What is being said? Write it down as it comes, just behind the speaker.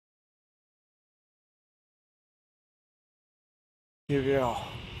Here we are.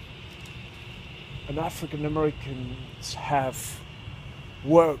 And African Americans have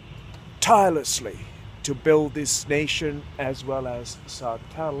worked tirelessly to build this nation as well as South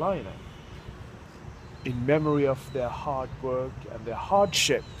Carolina. In memory of their hard work and their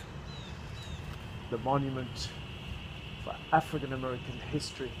hardship, the monument for African American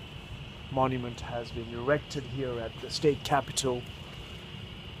history monument has been erected here at the state capital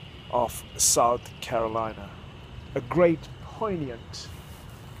of South Carolina. A great poignant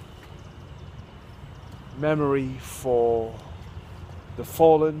memory for the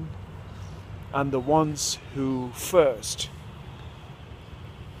fallen and the ones who first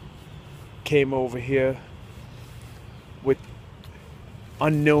came over here with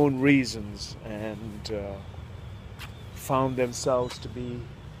unknown reasons and found themselves to be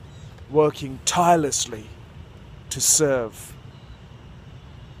working tirelessly to serve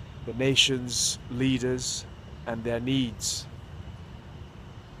the nation's leaders and their needs.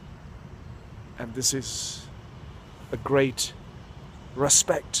 And this is a great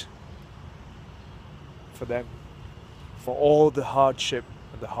respect for them, for all the hardship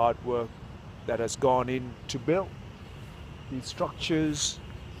and the hard work that has gone in to build these structures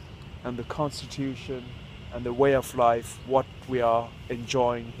and the Constitution and the way of life, what we are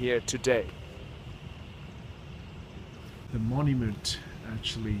enjoying here today. The monument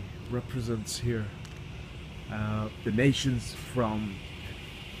actually represents here the nations from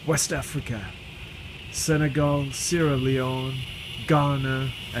West Africa, Senegal, Sierra Leone, Ghana,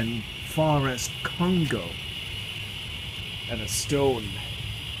 and far as Congo, and a stone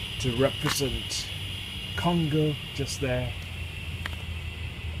to represent Congo just there,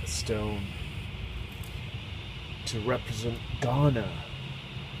 a stone to represent Ghana,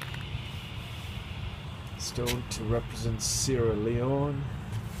 a stone to represent Sierra Leone,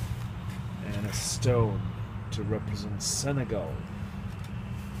 and a stone to represent Senegal.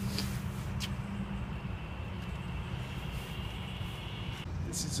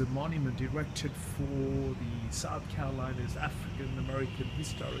 This is a monument erected for the South Carolina's African American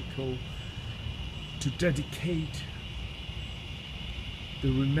historical, to dedicate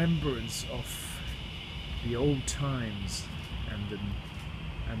the remembrance of the old times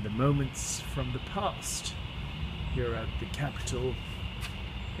and the moments from the past here at the capital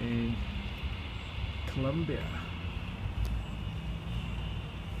in Columbia.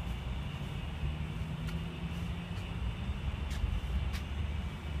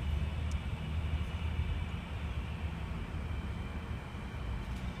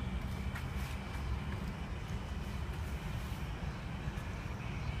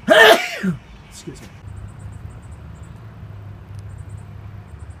 Excuse me.